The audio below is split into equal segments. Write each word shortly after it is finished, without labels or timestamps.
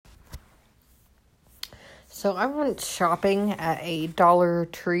So I went shopping at a Dollar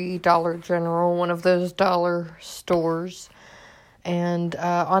Tree, Dollar General, one of those dollar stores. And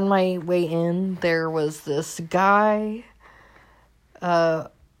on my way in, there was this guy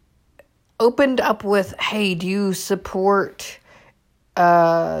opened up with, "Hey, do you support,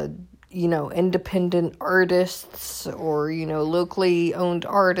 independent artists or, locally owned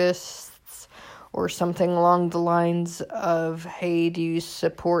artists?" Or something along the lines of, "Hey, do you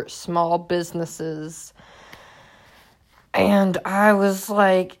support small businesses?" And I was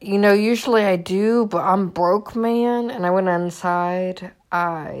like, usually I do, but I'm broke, man. And I went inside,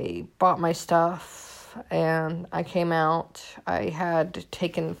 I bought my stuff, and I came out. I had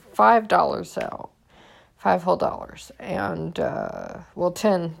taken $5 out, $5 whole dollars, and,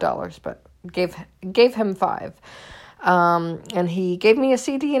 $10, but gave him $5. And he gave me a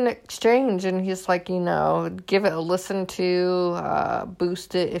CD in exchange, and he's like, give it a listen to,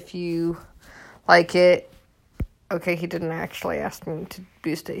 boost it if you like it. Okay, he didn't actually ask me to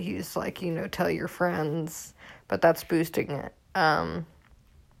boost it. He was like, tell your friends, but that's boosting it.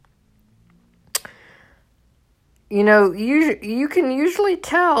 You can usually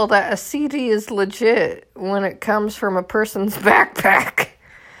tell that a CD is legit when it comes from a person's backpack.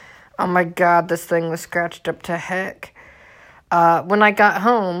 Oh my God, this thing was scratched up to heck. When I got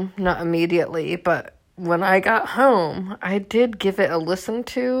home, not immediately, but when I got home, I did give it a listen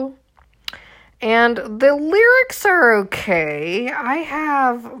to. And the lyrics are okay. I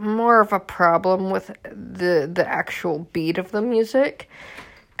have more of a problem with the actual beat of the music,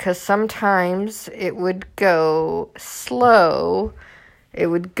 because sometimes it would go slow.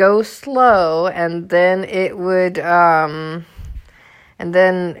 And then it would, and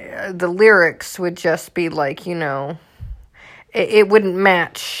then the lyrics would just be like, it wouldn't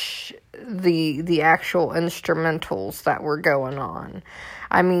match the actual instrumentals that were going on.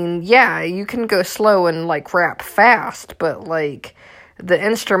 I mean, yeah, you can go slow and, rap fast, but, the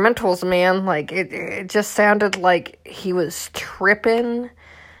instrumentals, man, it just sounded like he was tripping,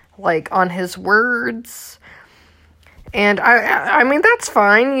 on his words. And, I mean, that's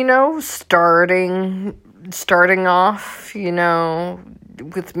fine, starting off,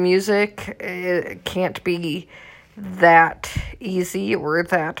 with music. It can't be that easy or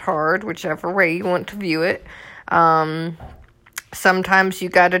that hard, whichever way you want to view it. Sometimes you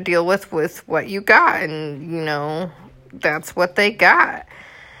got to deal with what you got, and, that's what they got.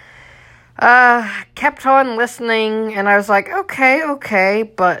 Kept on listening, and I was like, okay,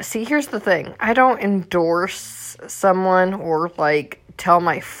 but see, here's the thing. I don't endorse someone or, tell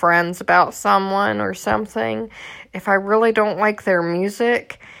my friends about someone or something if I really don't like their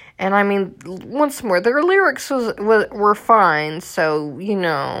music. And, I mean, once more, their lyrics were fine, so,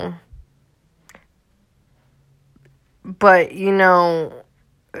 But,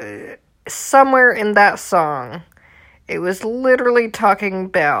 somewhere in that song, it was literally talking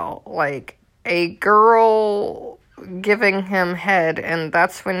about, a girl giving him head, and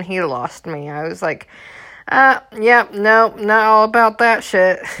that's when he lost me. I was like, no, not all about that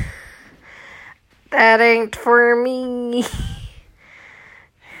shit. That ain't for me.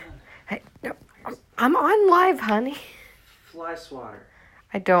 Hey, no, I'm on live, honey. Fly swatter.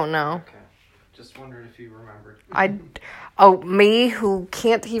 I don't know. Okay. Just wondered if you remembered. Me who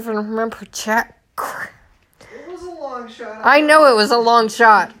can't even remember chat. It was a long shot. I know it was a long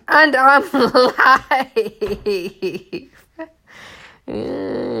shot, and I'm live.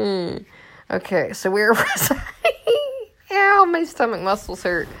 Okay, so where was I? Ow, my stomach muscles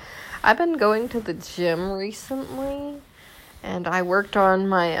hurt. I've been going to the gym recently, and I worked on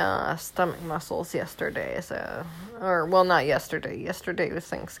my stomach muscles yesterday, not yesterday. Yesterday was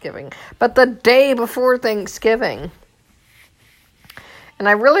Thanksgiving. But the day before Thanksgiving. And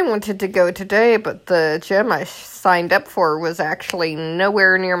I really wanted to go today, but the gym I signed up for was actually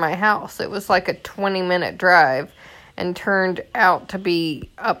nowhere near my house. It was like a 20-minute drive and turned out to be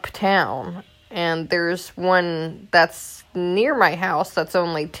uptown. And there's one that's near my house that's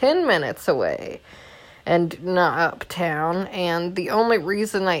only 10 minutes away and not uptown. And the only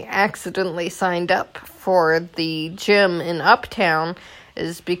reason I accidentally signed up for the gym in uptown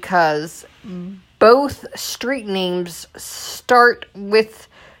is because both street names start with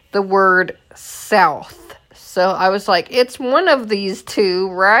the word South. So I was like, it's one of these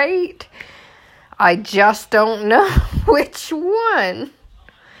two, right? I just don't know which one.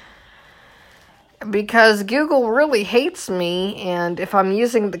 Because Google really hates me, and if I'm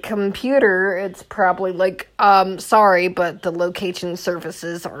using the computer, it's probably sorry, but the location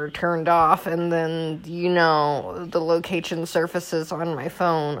services are turned off, and then, the location services on my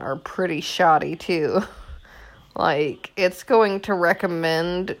phone are pretty shoddy, too. Like, it's going to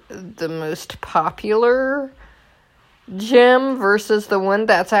recommend the most popular gym versus the one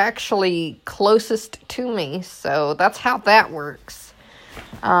that's actually closest to me. So that's how that works.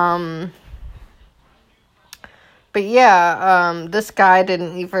 But yeah, this guy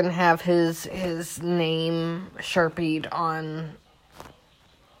didn't even have his name sharpied on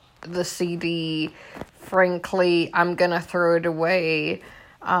the CD. Frankly, I'm gonna throw it away.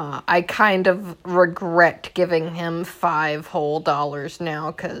 I kind of regret giving him $5 whole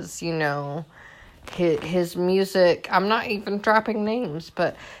now, because, you know, his music, I'm not even dropping names,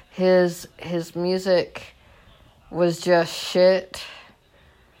 but his music was just shit.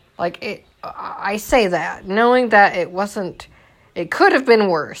 Like, I say that, knowing that it could have been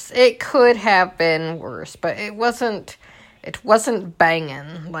worse. It could have been worse, but it wasn't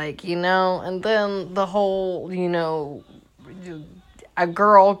banging, like, you know. And then the whole, you know, a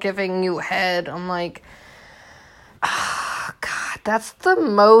girl giving you head, I'm like, oh, God, that's the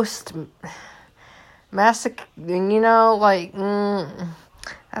most you know, like,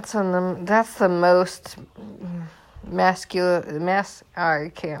 that's the most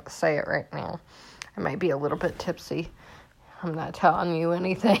I can't say it right now. I might be a little bit tipsy. I'm not telling you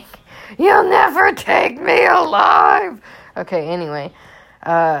anything. You'll never take me alive. Okay, anyway.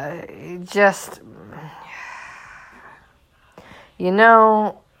 Just, you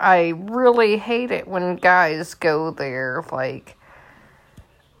know, I really hate it when guys go there. Like,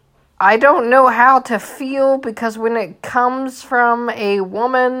 I don't know how to feel, because when it comes from a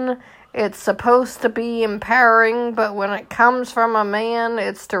woman, it's supposed to be empowering, but when it comes from a man,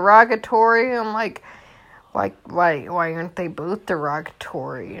 it's derogatory. I'm like, why aren't they both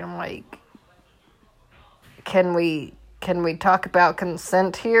derogatory? I'm like, can we talk about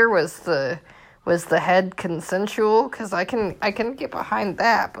consent here? Was the head consensual? Because I can get behind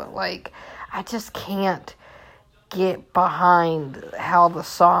that, but, like, I just can't get behind how the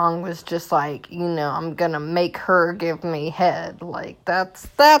song was just like, you know, I'm gonna make her give me head. Like, that's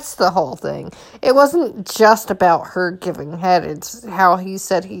the whole thing. It wasn't just about her giving head. It's how he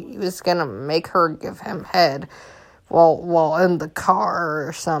said he was gonna make her give him head while in the car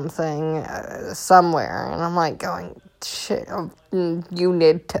or something, somewhere. And I'm like going, shit, you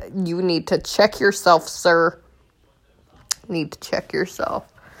need to check yourself, sir. You need to check yourself.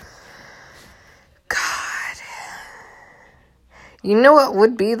 God. You know what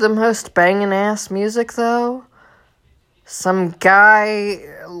would be the most banging ass music, though? Some guy,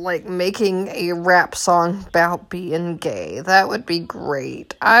 like, making a rap song about being gay. That would be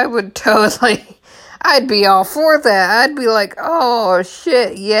great. I would totally, I'd be all for that. I'd be like, oh,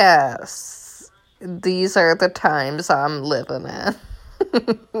 shit, yes. These are the times I'm living in.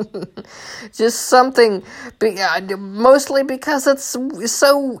 Just something, mostly because it's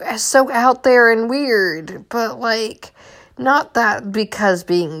so out there and weird, but, like, not that because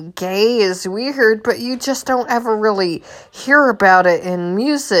being gay is weird, but you just don't ever really hear about it in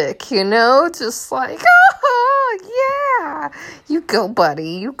music, you know? Just like, oh, yeah, you go,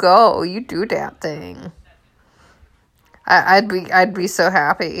 buddy, you go, you do that thing. I'd be so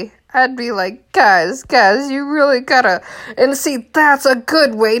happy. I'd be like, guys, you really gotta, and see, that's a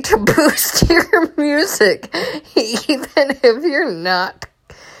good way to boost your music, even if you're not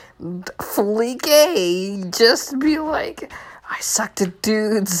fully gay. Just be like, I sucked a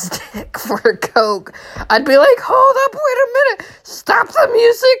dude's dick for a Coke. I'd be like, hold up, wait a minute, stop the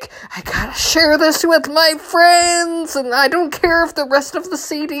music, I gotta share this with my friends, and I don't care if the rest of the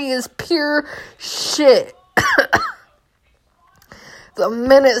CD is pure shit. The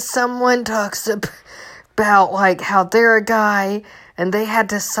minute someone talks about, like, how they're a guy and they had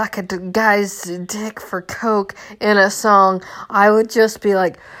to suck a guy's dick for Coke in a song, I would just be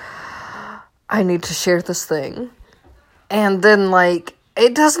like, I need to share this thing. And then, like,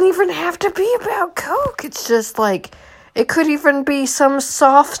 it doesn't even have to be about Coke. It's just, like, it could even be some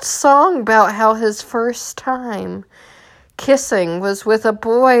soft song about how his first time kissing was with a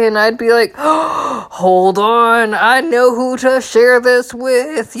boy, and I'd be like, oh, hold on, I know who to share this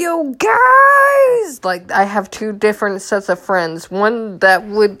with, yo guys. Like, I have two different sets of friends. One that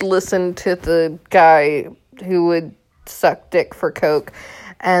would listen to the guy who would suck dick for Coke,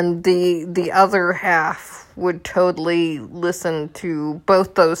 and the other half would totally listen to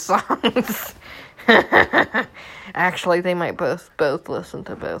both those songs. Actually, they might both listen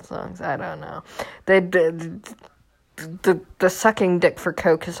to both songs. I don't know. The sucking dick for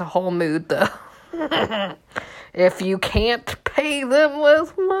Coke is a whole mood, though. If you can't pay them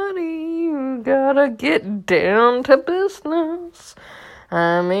with money, you gotta get down to business.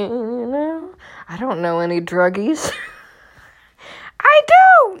 I mean, you know, I don't know any druggies. I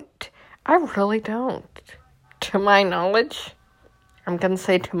don't. I really don't. to my knowledge, I'm going to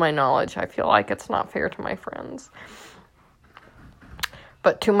say to my knowledge, I feel like it's not fair to my friends.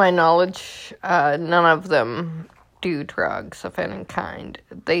 But to my knowledge, none of them do drugs of any kind.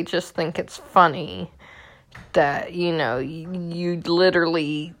 They just think it's funny that, you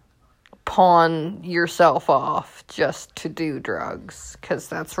literally pawn yourself off just to do drugs, because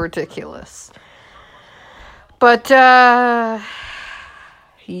that's ridiculous. But, that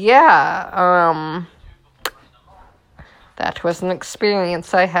was an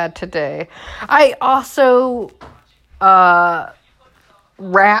experience I had today. I also,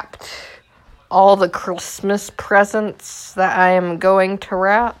 wrapped all the Christmas presents that I am going to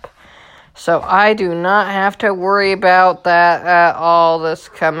wrap. So I do not have to worry about that at all this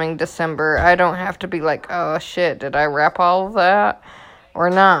coming December. I don't have to be like, oh shit, did I wrap all of that or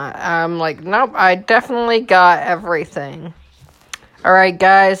not? I'm like, nope, I definitely got everything. Alright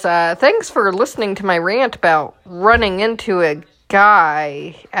guys, thanks for listening to my rant about running into a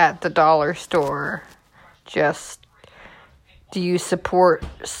guy at the dollar store. Just, do you support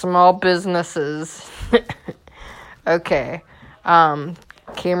small businesses? Okay.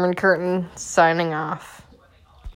 Cameron Curtin signing off.